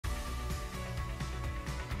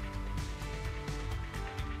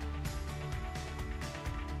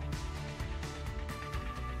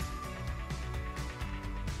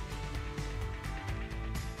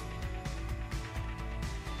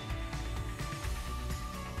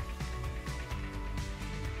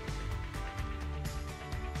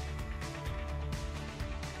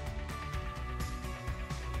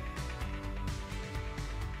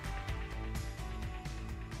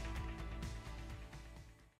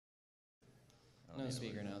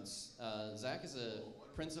speaker notes. Zach is a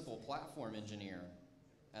principal platform engineer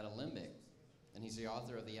at Alembic, and he's the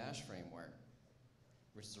author of the Ash framework,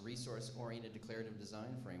 which is a resource-oriented declarative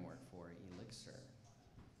design framework for Elixir.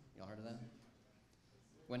 Y'all heard of that?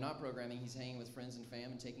 When not programming, he's hanging with friends and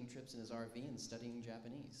fam and taking trips in his RV and studying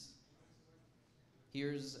Japanese.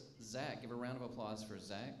 Here's Zach. Give a round of applause for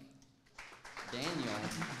Zach. Daniel.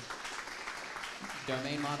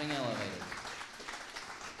 Domain modeling elevated.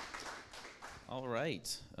 All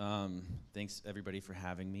right. Thanks, everybody, for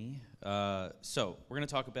having me. So we're going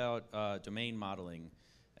to talk about domain modeling,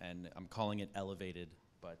 and I'm calling it elevated,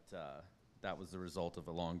 but that was the result of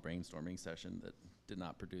a long brainstorming session that did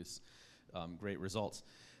not produce great results.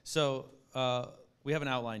 So we have an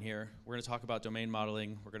outline here. We're going to talk about domain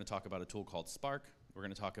modeling. We're going to talk about a tool called Spark. We're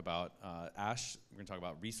going to talk about Ash. We're going to talk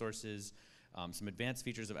about resources, some advanced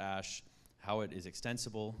features of Ash, how it is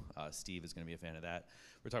extensible. Steve is going to be a fan of that.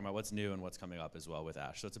 We're talking about what's new and what's coming up as well with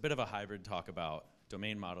Ash. So it's a bit of a hybrid talk about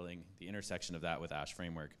domain modeling, the intersection of that with Ash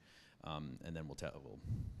framework, and then we'll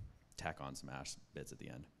tack on some Ash bits at the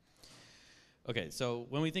end. Okay, so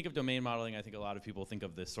when we think of domain modeling, I think a lot of people think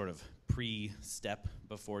of this sort of pre-step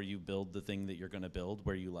before you build the thing that you're going to build,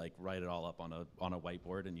 where you like write it all up on a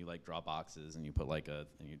whiteboard and you like draw boxes and you put like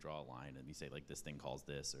and you draw a line and you say like this thing calls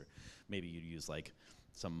this, or maybe you use like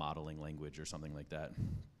some modeling language or something like that.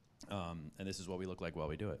 And this is what we look like while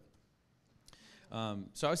we do it.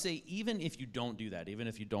 So I would say even if you don't do that, even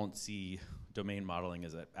if you don't see domain modeling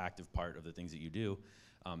as an active part of the things that you do,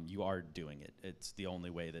 you are doing it. It's the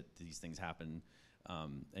only way that these things happen,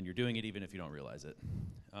 and you're doing it even if you don't realize it.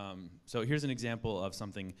 So here's an example of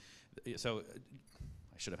something. So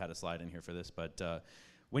I should have had a slide in here for this, but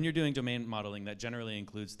when you're doing domain modeling, that generally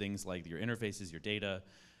includes things like your interfaces, your data,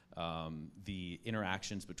 the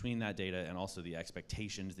interactions between that data, and also the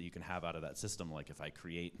expectations that you can have out of that system. Like if I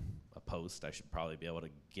create a post, I should probably be able to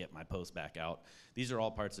get my post back out. These are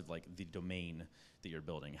all parts of like the domain that you're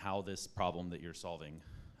building, how this problem that you're solving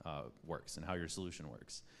works and how your solution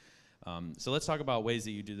works. So let's talk about ways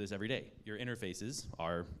that you do this every day. Your interfaces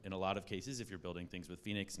are, in a lot of cases, if you're building things with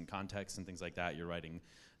Phoenix and context and things like that, you're writing,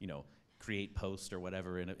 create post or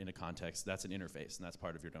whatever in a context. That's an interface, and that's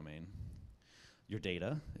part of your domain. Your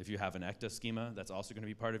data, if you have an ECTA schema, that's also going to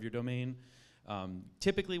be part of your domain.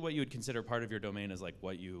 Typically, what you would consider part of your domain is like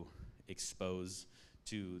what you expose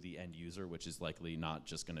to the end user, which is likely not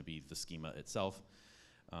just going to be the schema itself.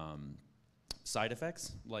 Side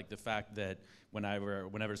effects, like the fact that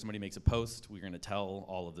whenever somebody makes a post, we're going to tell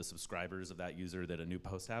all of the subscribers of that user that a new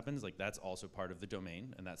post happens. Like that's also part of the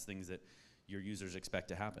domain, and that's things that your users expect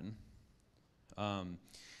to happen.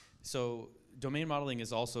 So domain modeling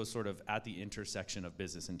is also sort of at the intersection of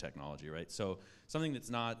business and technology, right? So something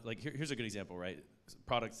that's not, like here's a good example, right?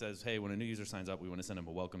 Product says, hey, when a new user signs up, we want to send them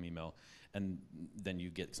a welcome email, and then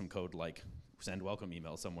you get some code like send welcome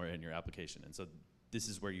email somewhere in your application. And so this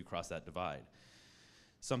is where you cross that divide.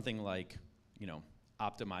 Something like,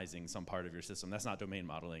 optimizing some part of your system, that's not domain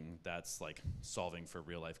modeling, that's like solving for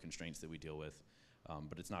real life constraints that we deal with,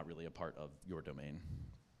 but it's not really a part of your domain.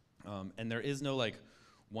 And there is no like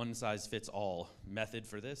one-size-fits-all method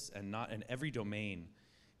for this, and every domain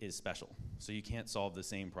is special. So you can't solve the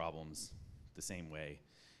same problems the same way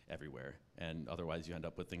everywhere, and otherwise you end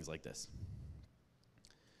up with things like this.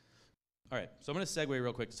 All right, so I'm going to segue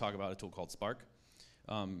real quick to talk about a tool called Spark.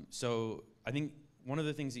 So I think one of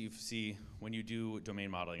the things that you see when you do domain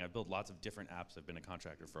modeling, I've built lots of different apps. I've been a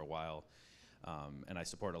contractor for a while, and I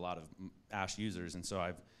support a lot of Ash users, and so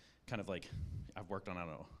I've worked on, I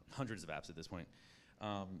don't know, hundreds of apps at this point.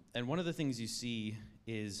 And one of the things you see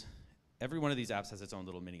is every one of these apps has its own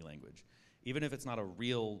little mini language. Even if it's not a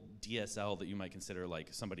real DSL that you might consider like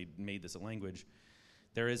somebody made this a language,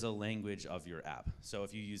 there is a language of your app. So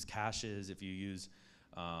if you use caches, if you use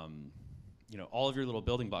all of your little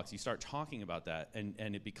building blocks, you start talking about that, and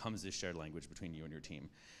it becomes this shared language between you and your team.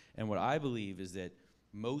 And what I believe is that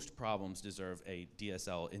most problems deserve a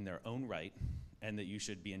DSL in their own right, and that you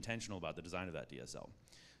should be intentional about the design of that DSL.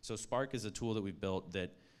 So Spark is a tool that we've built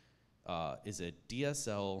that is a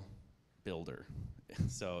DSL builder.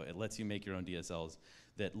 So it lets you make your own DSLs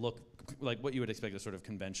that look like what you would expect a sort of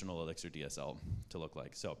conventional Elixir DSL to look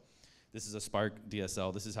like. So this is a Spark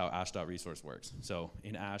DSL. This is how ash.resource works. So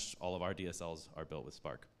in Ash, all of our DSLs are built with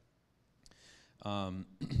Spark. Don't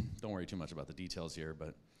worry too much about the details here,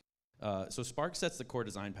 but so Spark sets the core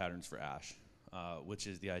design patterns for Ash, which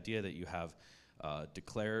is the idea that you have a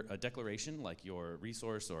declaration like your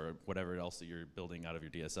resource or whatever else that you're building out of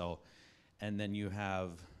your DSL, and then you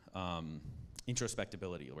have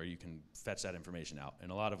introspectability where you can fetch that information out.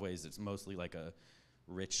 In a lot of ways, it's mostly like a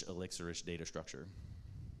rich Elixir-ish data structure.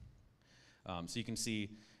 So you can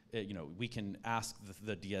see, we can ask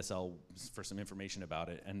the DSL for some information about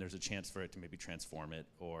it, and there's a chance for it to maybe transform it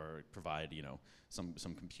or provide,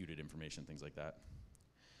 some computed information, things like that.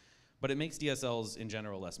 But it makes DSLs in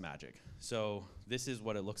general less magic. So this is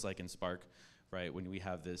what it looks like in Spark, right? When we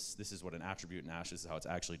have this is what an attribute in Ash, this is how it's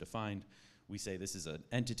actually defined. We say this is an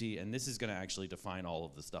entity, and this is going to actually define all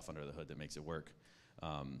of the stuff under the hood that makes it work.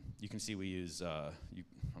 You can see we use, I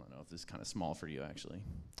don't know if this is kind of small for you actually.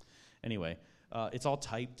 Anyway, it's all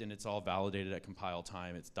typed and it's all validated at compile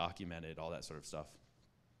time, it's documented, all that sort of stuff.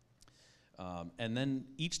 And then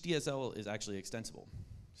each DSL is actually extensible.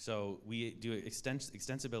 So we do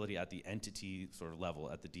extensibility at the entity sort of level,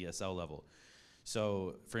 at the DSL level.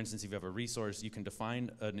 So for instance, if you have a resource, you can define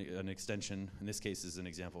an extension. In this case is an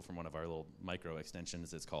example from one of our little micro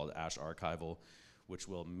extensions. It's called Ash Archival, which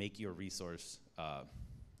will make your resource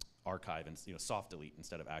archive and soft delete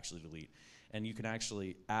instead of actually delete. And you can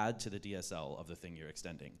actually add to the DSL of the thing you're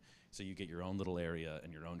extending. So you get your own little area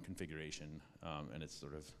and your own configuration, and it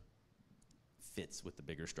sort of fits with the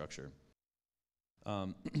bigger structure.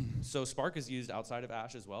 So Spark is used outside of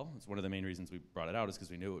Ash as well. It's one of the main reasons we brought it out is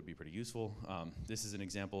because we knew it would be pretty useful. This is an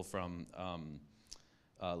example from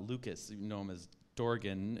Lucas, you know him as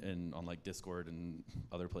Dorgan on like Discord and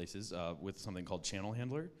other places, with something called Channel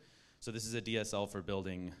Handler. So this is a DSL for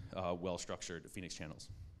building well-structured Phoenix channels.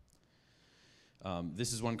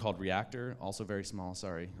 This is one called Reactor, also very small,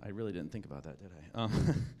 sorry. I really didn't think about that, did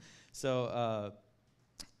I?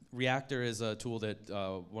 Reactor is a tool that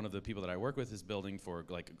one of the people that I work with is building for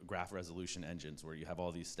like graph resolution engines where you have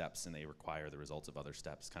all these steps and they require the results of other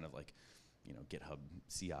steps, kind of like GitHub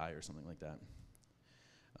CI or something like that.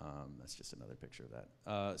 That's just another picture of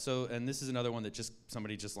that. And this is another one that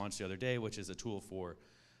somebody just launched the other day, which is a tool for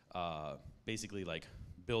basically like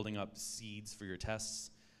building up seeds for your tests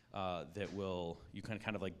you can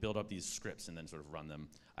kind of like build up these scripts and then sort of run them.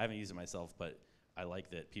 I haven't used it myself, but I like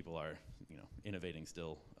that people are innovating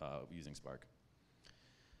still using Spark.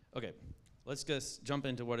 Okay, let's just jump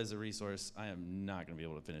into what is a resource. I am not going to be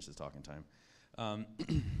able to finish this talk in time.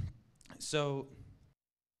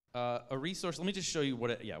 A resource, let me just show you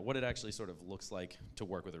what it actually sort of looks like to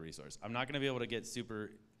work with a resource. I'm not going to be able to get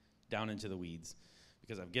super down into the weeds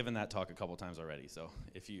because I've given that talk a couple times already. So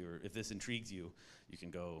if this intrigues you, you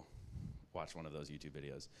can go watch one of those YouTube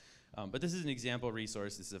videos. But this is an example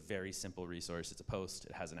resource. This is a very simple resource. It's a post.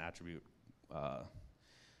 It has an attribute.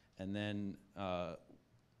 And then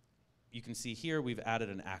you can see here we've added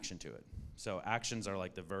an action to it. So actions are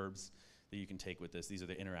like the verbs that you can take with this. These are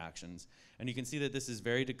the interactions. And you can see that this is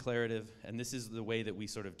very declarative, and this is the way that we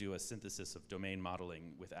sort of do a synthesis of domain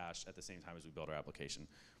modeling with Ash at the same time as we build our application.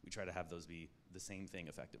 We try to have those be the same thing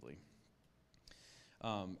effectively.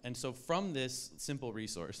 And so from this simple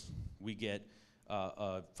resource, we get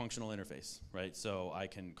a functional interface, right? So I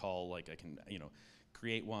can call, I can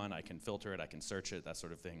create one, I can filter it, I can search it, that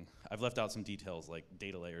sort of thing. I've left out some details like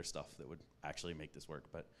data layer stuff that would actually make this work,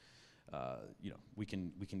 but we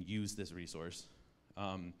can use this resource.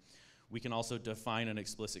 We can also define an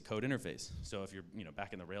explicit code interface. So if you're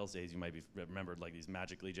back in the Rails days, you might be remembered like these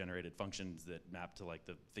magically generated functions that map to like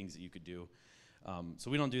the things that you could do. So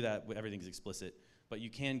we don't do that. Everything's explicit, but you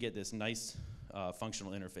can get this nice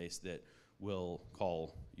functional interface that will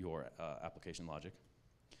call your application logic.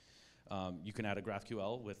 You can add a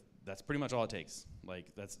GraphQL that's pretty much all it takes.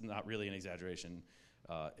 Like that's not really an exaggeration.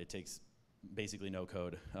 It takes basically no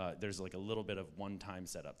code. There's like a little bit of one-time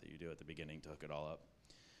setup that you do at the beginning to hook it all up.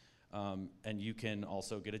 And you can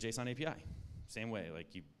also get a JSON API. Same way,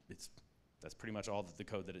 that's pretty much all the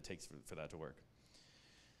code that it takes for that to work.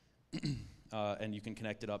 And you can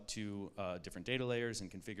connect it up to different data layers and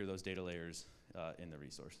configure those data layers in the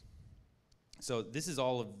resource. So this is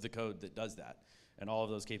all of the code that does that. And all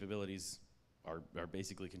of those capabilities are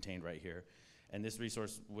basically contained right here. And this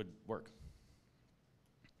resource would work.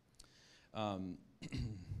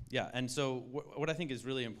 Yeah, and so what I think is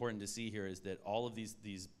really important to see here is that all of these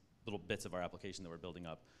little bits of our application that we're building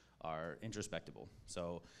up are introspectable.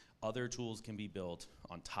 So other tools can be built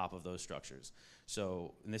on top of those structures.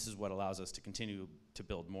 So, and this is what allows us to continue to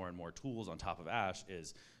build more and more tools on top of Ash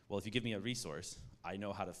is, well, if you give me a resource, I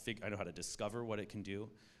know how to discover what it can do.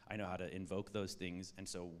 I know how to invoke those things, and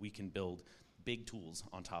so we can build big tools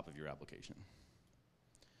on top of your application.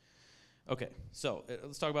 Okay, so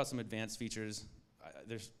let's talk about some advanced features.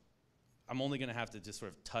 I'm only going to have to just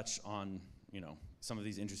sort of touch on some of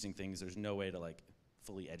these interesting things. There's no way to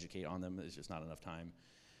fully educate on them. There's just not enough time.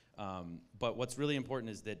 But what's really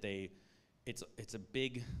important is that it's a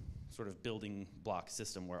big sort of building block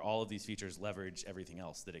system where all of these features leverage everything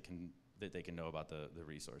else that they can know about the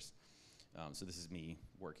resource. So this is me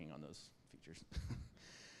working on those features.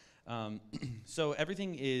 So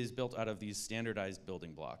everything is built out of these standardized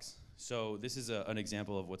building blocks. So this is an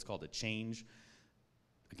example of what's called a change.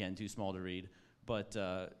 Again, too small to read, but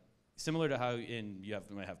similar to how you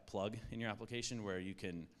might have plug in your application, where you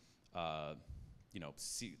can,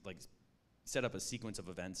 set up a sequence of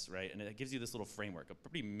events, right? And it gives you this little framework, a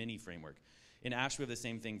pretty mini framework. In Ash, we have the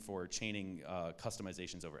same thing for chaining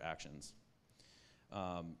customizations over actions.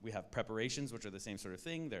 We have preparations, which are the same sort of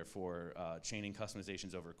thing, therefore chaining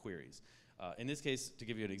customizations over queries. In this case, to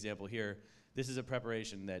give you an example here, this is a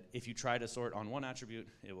preparation that if you try to sort on one attribute,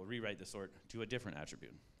 it will rewrite the sort to a different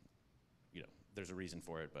attribute. There's a reason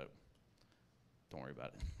for it, but don't worry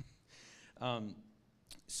about it.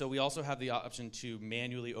 So we also have the option to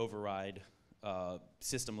manually override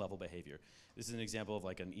system level behavior. This is an example of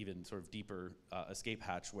like an even sort of deeper escape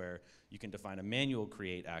hatch where you can define a manual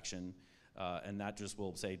create action, and that just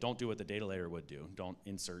will say, don't do what the data layer would do. Don't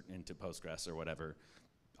insert into Postgres or whatever.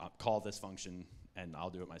 Call this function, and I'll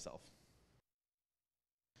do it myself.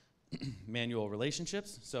 Manual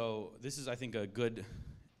relationships. So this is, I think, a good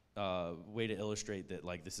way to illustrate that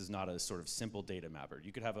like this is not a sort of simple data mapper.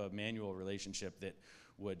 You could have a manual relationship that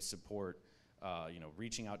would support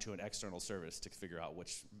reaching out to an external service to figure out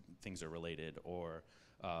which things are related, or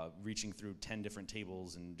reaching through 10 different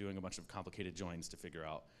tables and doing a bunch of complicated joins to figure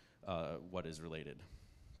out what is related.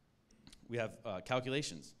 We have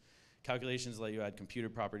calculations. Calculations let you add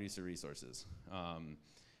computed properties to resources.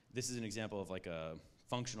 This is an example of like a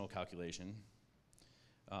functional calculation.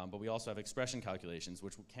 But we also have expression calculations,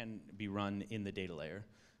 which can be run in the data layer.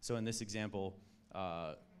 So in this example,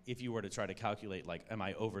 if you were to try to calculate, like, am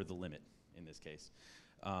I over the limit in this case,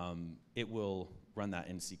 it will run that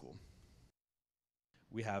in SQL.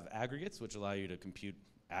 We have aggregates, which allow you to compute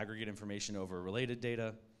aggregate information over related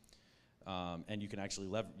data. And you can actually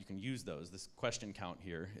you can use those. This question count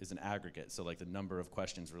here is an aggregate, so like the number of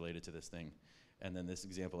questions related to this thing. And then this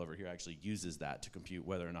example over here actually uses that to compute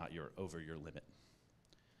whether or not you're over your limit.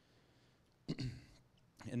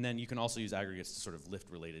 And then you can also use aggregates to sort of lift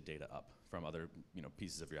related data up from other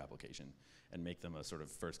pieces of your application and make them a sort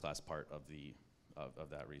of first-class part of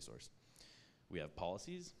that resource. We have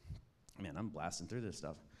policies. Man, I'm blasting through this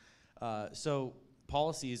stuff. So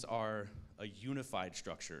policies are a unified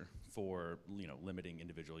structure for limiting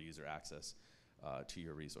individual user access to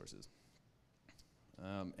your resources.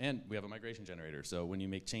 And we have a migration generator. So when you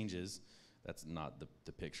make changes, that's not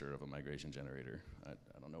the picture of a migration generator.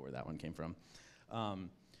 I don't know where that one came from.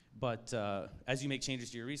 But as you make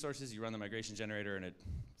changes to your resources, you run the migration generator, and it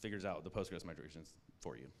figures out the Postgres migrations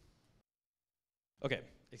for you. OK,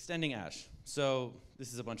 extending Ash. So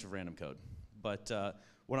this is a bunch of random code. But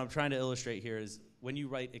what I'm trying to illustrate here is when you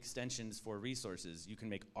write extensions for resources, you can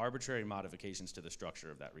make arbitrary modifications to the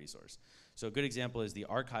structure of that resource. So a good example is the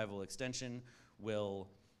archival extension will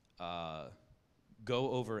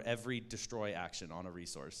go over every destroy action on a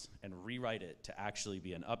resource and rewrite it to actually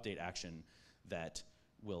be an update action that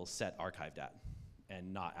will set archived at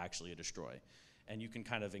and not actually a destroy. And you can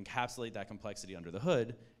kind of encapsulate that complexity under the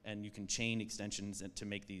hood, and you can chain extensions to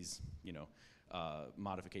make these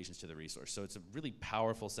modifications to the resource. So it's a really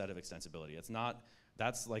powerful set of extensibility.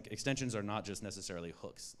 Extensions are not just necessarily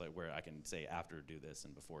hooks, like where I can say after do this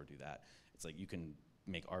and before do that. It's like you can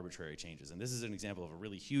make arbitrary changes. And this is an example of a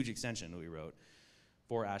really huge extension that we wrote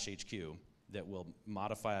for Ash HQ that will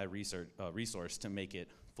modify a resource to make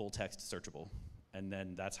it full text searchable. And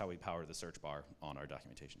then that's how we power the search bar on our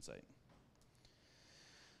documentation site.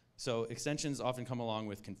 So extensions often come along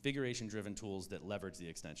with configuration-driven tools that leverage the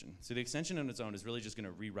extension. So the extension on its own is really just going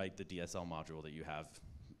to rewrite the DSL module that you have,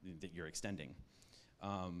 that you're extending.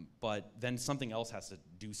 But then something else has to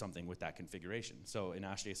do something with that configuration. So in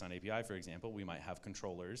Ash.json API, for example, we might have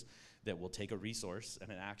controllers that will take a resource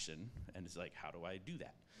and an action, and it's like, how do I do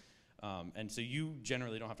that? And so you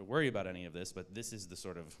generally don't have to worry about any of this, but this is the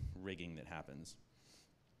sort of rigging that happens.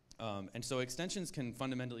 And so extensions can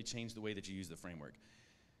fundamentally change the way that you use the framework.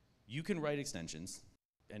 You can write extensions,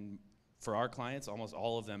 and for our clients, almost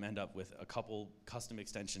all of them end up with a couple custom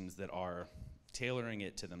extensions that are tailoring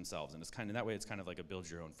it to themselves. And it's kind of, that way it's kind of like a build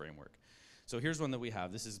your own framework. So here's one that we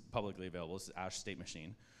have. This is publicly available. This is Ash State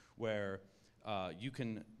Machine, where you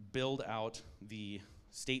can build out the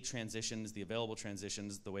state transitions, the available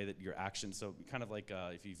transitions, the way that your actions, so kind of like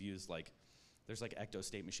if you've used there's like Ecto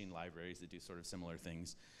State Machine libraries that do sort of similar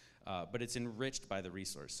things, but it's enriched by the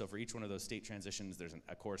resource. So for each one of those state transitions, there's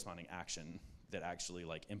a corresponding action that actually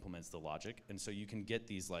implements the logic. And so you can get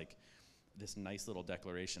these this nice little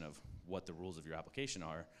declaration of what the rules of your application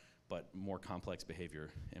are, but more complex behavior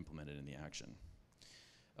implemented in the action.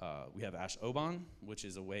 We have Ash Oban, which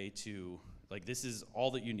is a way to, like, this is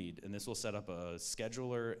all that you need, and this will set up a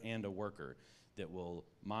scheduler and a worker that will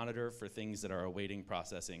monitor for things that are awaiting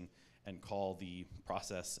processing and call the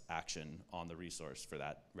process action on the resource for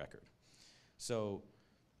that record. So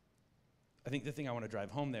I think the thing I want to drive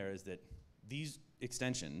home there is that these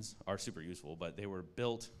extensions are super useful, but they were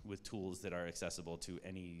built with tools that are accessible to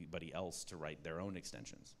anybody else to write their own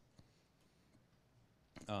extensions.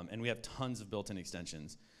 And we have tons of built-in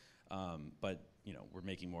extensions, but we're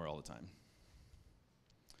making more all the time.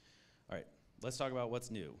 All right, let's talk about what's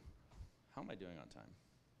new. How am I doing on time?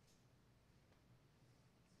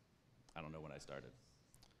 I don't know when I started.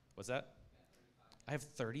 What's that? I have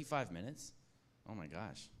 35 minutes? Oh my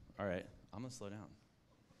gosh. All right, I'm gonna slow down.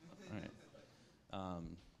 All right.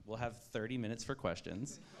 We'll have 30 minutes for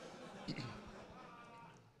questions.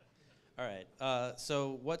 All right,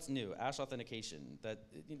 so what's new? Ash authentication,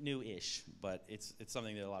 new-ish, but it's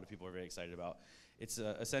something that a lot of people are very excited about. It's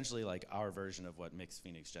essentially like our version of what Mix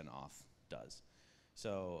Phoenix Gen Auth does.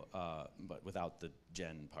 So, but without the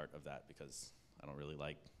gen part of that, because I don't really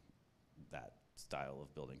like that style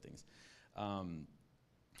of building things.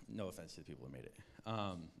 No offense to the people who made it.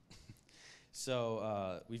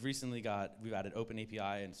 So we've added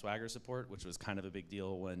OpenAPI and Swagger support, which was kind of a big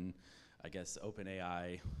deal when I guess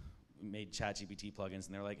OpenAI made ChatGPT plugins,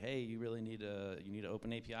 and they're like, hey, you really need an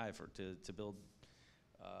OpenAPI to build.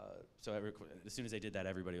 So as soon as they did that,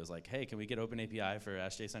 everybody was like, hey, can we get OpenAPI for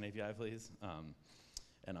AshJSON API, please?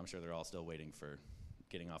 And I'm sure they're all still waiting for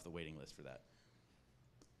getting off the waiting list for that.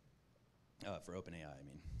 For OpenAI, I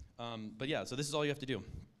mean. But yeah, so this is all you have to do.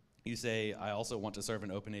 You say, I also want to serve an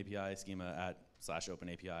OpenAPI schema at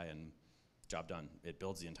 /OpenAPI, and job done. It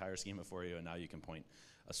builds the entire schema for you, and now you can point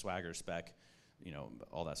a Swagger spec,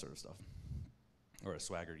 all that sort of stuff. Or a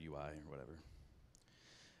Swagger UI or whatever.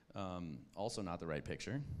 Also not the right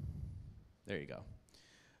picture. There you go.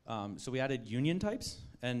 So we added union types,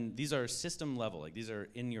 and these are system level. Like, these are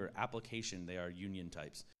in your application, they are union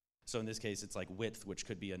types. So in this case, it's like width, which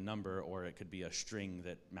could be a number, or it could be a string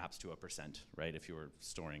that maps to a %, right? If you were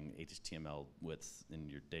storing HTML width in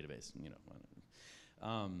your database,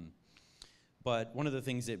 But one of the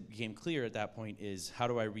things that became clear at that point is, how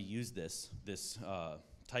do I reuse this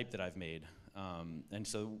type that I've made? And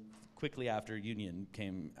so quickly after union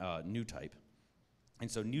came new type. And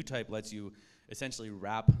so new type lets you essentially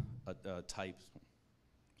wrap a type.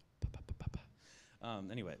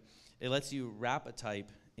 Anyway, it lets you wrap a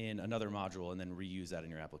type in another module and then reuse that in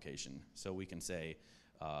your application. So we can say,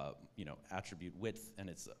 attribute width, and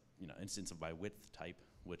it's instance of my width type,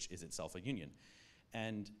 which is itself a union.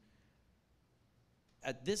 And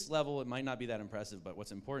at this level, it might not be that impressive, but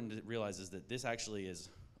what's important to realize is that this actually is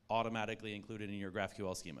automatically included in your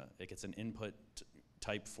GraphQL schema. It gets an input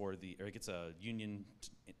type or it gets a union.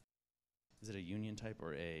 Is it a union type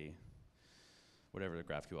or a whatever the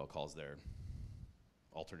GraphQL calls their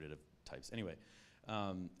alternative types? Anyway.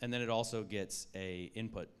 And then it also gets a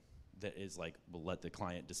input that is like, will let the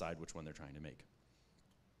client decide which one they're trying to make.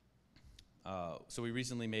 So we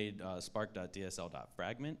recently made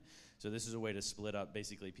spark.dsl.fragment. So this is a way to split up,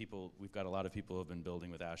 basically we've got a lot of people who have been building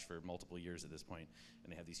with Ash for multiple years at this point,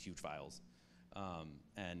 and they have these huge files.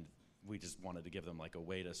 And we just wanted to give them like a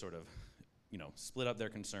way to sort of, split up their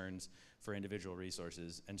concerns for individual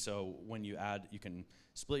resources. And so when you can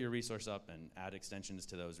split your resource up and add extensions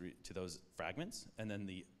to those fragments, and then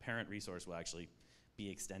the parent resource will actually be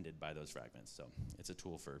extended by those fragments. So it's a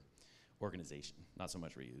tool for organization, not so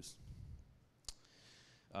much reuse.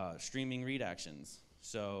 Streaming read actions.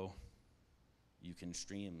 So you can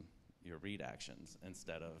stream your read actions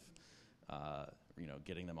instead of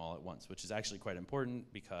getting them all at once, which is actually quite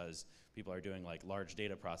important because people are doing like large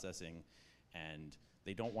data processing, and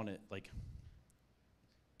they don't want to,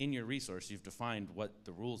 in your resource, you've defined what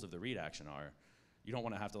the rules of the read action are. You don't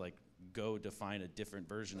want to have to go define a different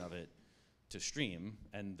version of it to stream,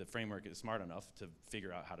 and the framework is smart enough to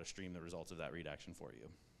figure out how to stream the results of that read action for you.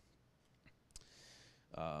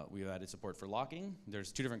 We've added support for locking.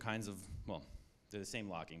 There's two different kinds of, they're the same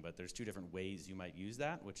locking, but there's two different ways you might use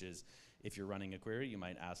that, which is if you're running a query, you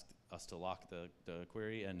might ask us to lock the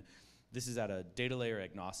query, and this is at a data layer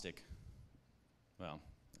agnostic. Well,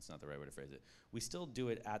 that's not the right way to phrase it. We still do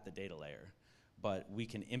it at the data layer, but you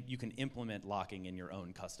can implement locking in your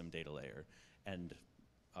own custom data layer. And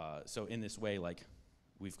so in this way,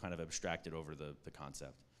 we've kind of abstracted over the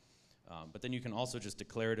concept. But then you can also just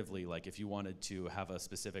declaratively, if you wanted to have a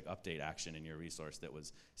specific update action in your resource that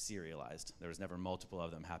was serialized, there was never multiple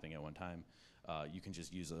of them happening at one time, you can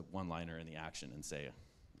just use a one-liner in the action and say,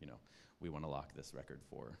 we want to lock this record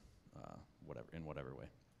for in whatever way.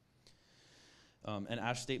 An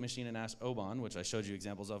Ash State Machine and Ash Oban, which I showed you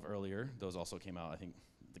examples of earlier. Those also came out, I think,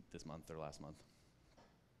 this month or last month.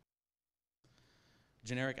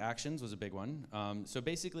 Generic actions was a big one. So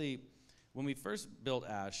basically, when we first built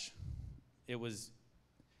Ash, it was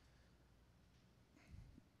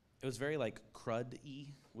very like CRUD-y,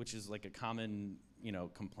 which is like a common,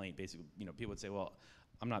 complaint. Basically, people would say, well,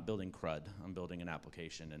 I'm not building CRUD, I'm building an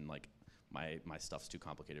application, and like my stuff's too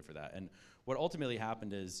complicated for that. And what ultimately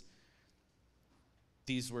happened is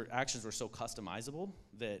actions were so customizable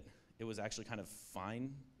that it was actually kind of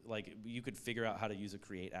fine. Like you could figure out how to use a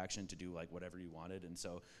create action to do like whatever you wanted, and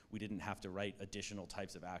so we didn't have to write additional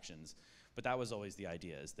types of actions. But that was always the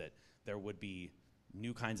idea, is that there would be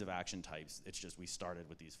new kinds of action types. It's just we started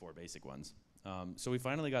with these 4 basic ones. So we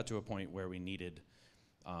finally got to a point where we needed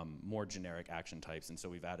more generic action types, and so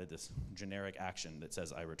we've added this generic action that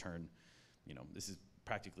says I return. This is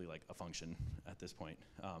practically like a function at this point,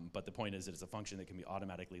 but the point is that it's a function that can be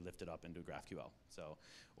automatically lifted up into GraphQL,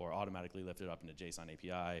 or automatically lifted up into JSON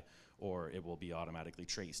API, or it will be automatically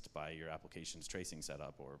traced by your application's tracing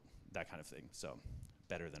setup, or that kind of thing. So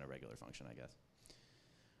better than a regular function, I guess.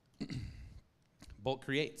 Bulk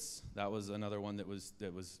creates, that was another one that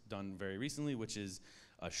was done very recently, which is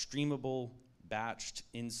a streamable batched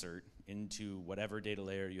insert into whatever data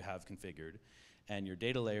layer you have configured, and your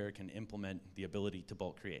data layer can implement the ability to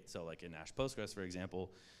bulk create. So like in Ash Postgres, for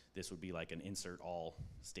example, this would be like an insert all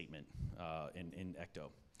statement in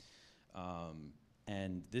Ecto.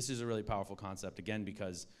 And this is a really powerful concept, again,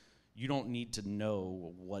 because you don't need to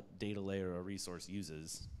know what data layer a resource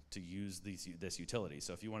uses to use this utility.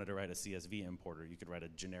 So if you wanted to write a CSV importer, you could write a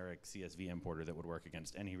generic CSV importer that would work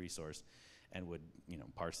against any resource and would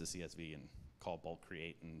parse the CSV and call bulk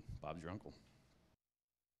create, and Bob's your uncle.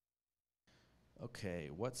 Okay,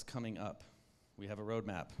 what's coming up? We have a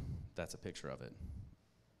roadmap. That's a picture of it.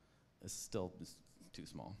 It's still too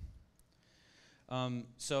small.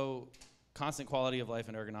 So constant quality of life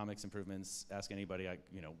and ergonomics improvements. Ask anybody.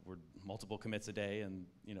 We're multiple commits a day, and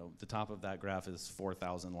the top of that graph is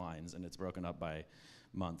 4,000 lines, and it's broken up by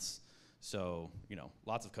months. So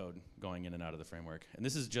lots of code going in and out of the framework. And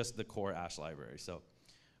this is just the core Ash library. So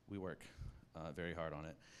we work very hard on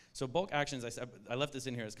it. So bulk actions, I left this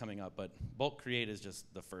in here as coming up, but bulk create is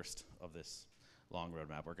just the first of this long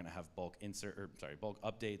roadmap. We're going to have bulk bulk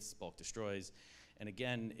updates, bulk destroys, and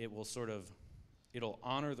again, it'll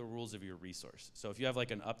honor the rules of your resource. So if you have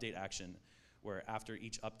like an update action where after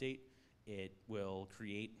each update, it will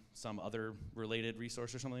create some other related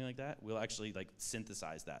resource or something like that, we'll actually like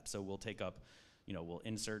synthesize that. So we'll take up, we'll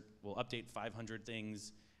update 500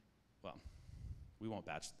 things. Well, we won't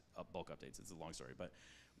batch up bulk updates, it's a long story, but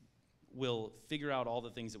we'll figure out all the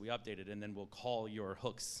things that we updated, and then we'll call your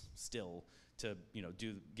hooks still to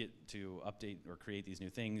get to update or create these new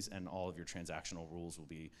things, and all of your transactional rules will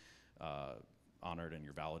be honored, and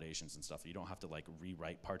your validations and stuff. You don't have to like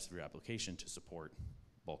rewrite parts of your application to support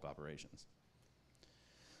bulk operations.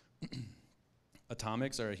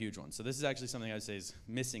 Atomics are a huge one. So this is actually something I would say is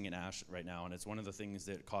missing in Ash right now, and it's one of the things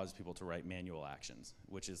that cause people to write manual actions,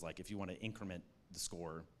 which is like if you want to increment the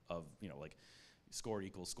score of, like score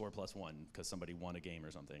equals score plus 1 because somebody won a game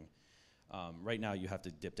or something. Right now you have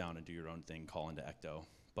to dip down and do your own thing, call into Ecto.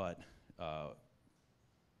 But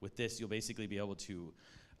with this, you'll basically be able to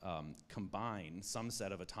combine some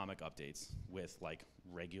set of atomic updates with like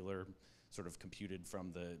regular sort of computed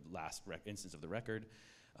from the last instance of the record.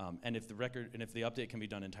 And if the update can be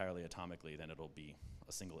done entirely atomically, then it'll be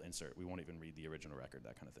a single insert. We won't even read the original record,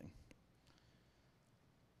 that kind of thing.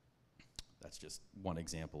 That's just one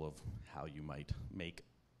example of how you might make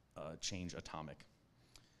a change atomic.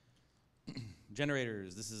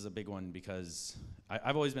 Generators, this is a big one because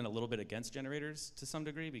I've always been a little bit against generators to some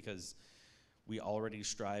degree, because we already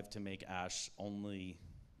strive to make Ash only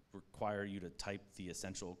require you to type the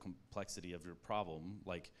essential complexity of your problem.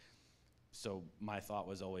 So my thought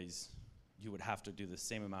was always you would have to do the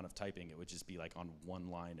same amount of typing. It would just be like on one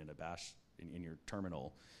line in a bash in your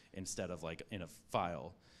terminal instead of like in a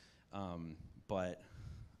file. But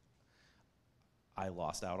I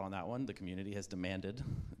lost out on that one. The community has demanded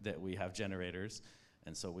that we have generators,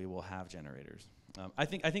 and so we will have generators. I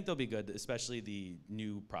think they'll be good, especially the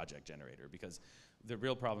new project generator, because the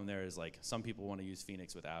real problem there is like some people want to use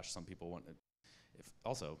Phoenix with Ash, some people want to,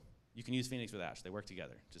 also you can use Phoenix with Ash, they work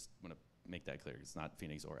together. Just want to make that clear, it's not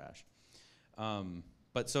Phoenix or Ash.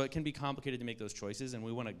 But so it can be complicated to make those choices, and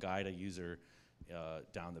we want to guide a user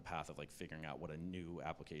down the path of like figuring out what a new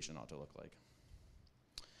application ought to look like.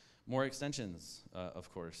 More extensions,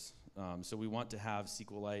 of course. So we want to have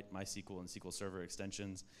SQLite, MySQL, and SQL Server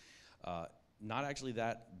extensions. not actually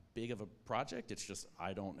that big of a project. It's just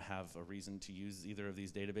I don't have a reason to use either of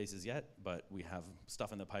these databases yet, but we have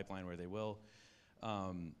stuff in the pipeline where they will.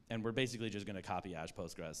 And we're basically just going to copy Ash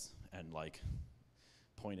Postgres and like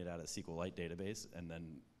point it at a SQLite database and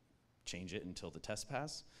then change it until the tests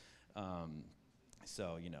pass.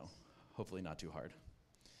 So, you know, hopefully not too hard.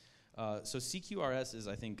 So CQRS is,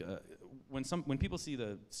 I think, when people see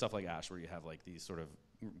the stuff like Ash, where you have like these sort of,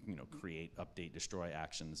 you know, create, update, destroy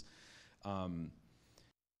actions,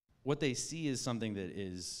 what they see is something that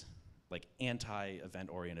is like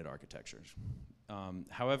anti-event-oriented architectures.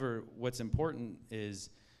 However, what's important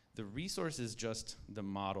is the resource is just the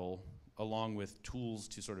model along with tools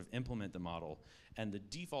to sort of implement the model, and the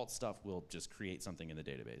default stuff will just create something in the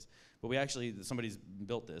database. But we actually, somebody's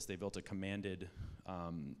built this. They built a commanded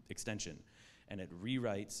extension, and it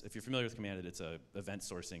rewrites. If you're familiar with commanded, it's a event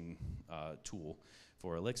sourcing tool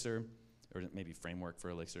for Elixir, or maybe framework for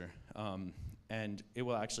Elixir. And it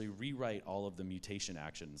will actually rewrite all of the mutation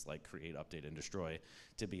actions like create, update, and destroy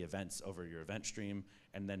to be events over your event stream,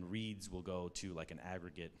 and then reads will go to like an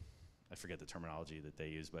aggregate. I forget the terminology that they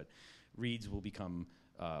use, but reads will become,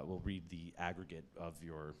 will read the aggregate of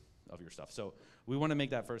your stuff. So we want to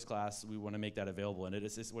make that first class. We want to make that available. And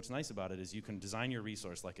what's nice about it is you can design your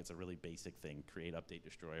resource like it's a really basic thing, create, update,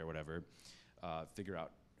 destroy, or whatever, figure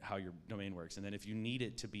out how your domain works. And then if you need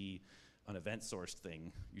it to be an event-sourced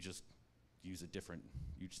thing, you just use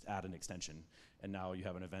you just add an extension. And now you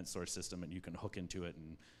have an event-sourced system, and you can hook into it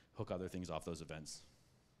and hook other things off those events.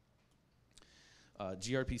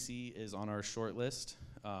 gRPC is on our short list,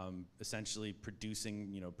 essentially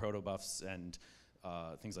producing, you know, protobufs and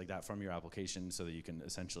things like that from your application so that you can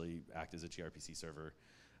essentially act as a gRPC server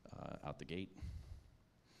out the gate.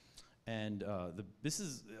 And this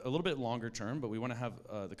is a little bit longer term, but we want to have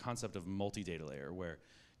the concept of multi-data layer where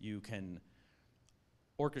you can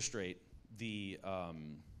orchestrate the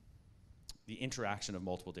interaction of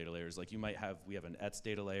multiple data layers. Like we have an ETS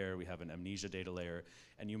data layer, we have an amnesia data layer,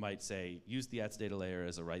 and you might say, use the ETS data layer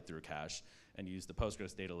as a write-through cache, and use the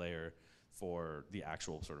Postgres data layer for the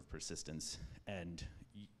actual sort of persistence. And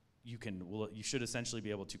you should essentially be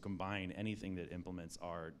able to combine anything that implements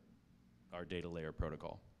our data layer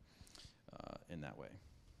protocol in that way.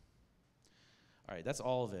 All right, that's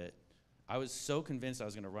all of it. I was so convinced I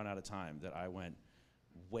was going to run out of time that I went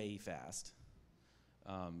way fast.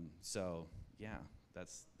 So yeah,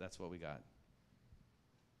 that's what we got.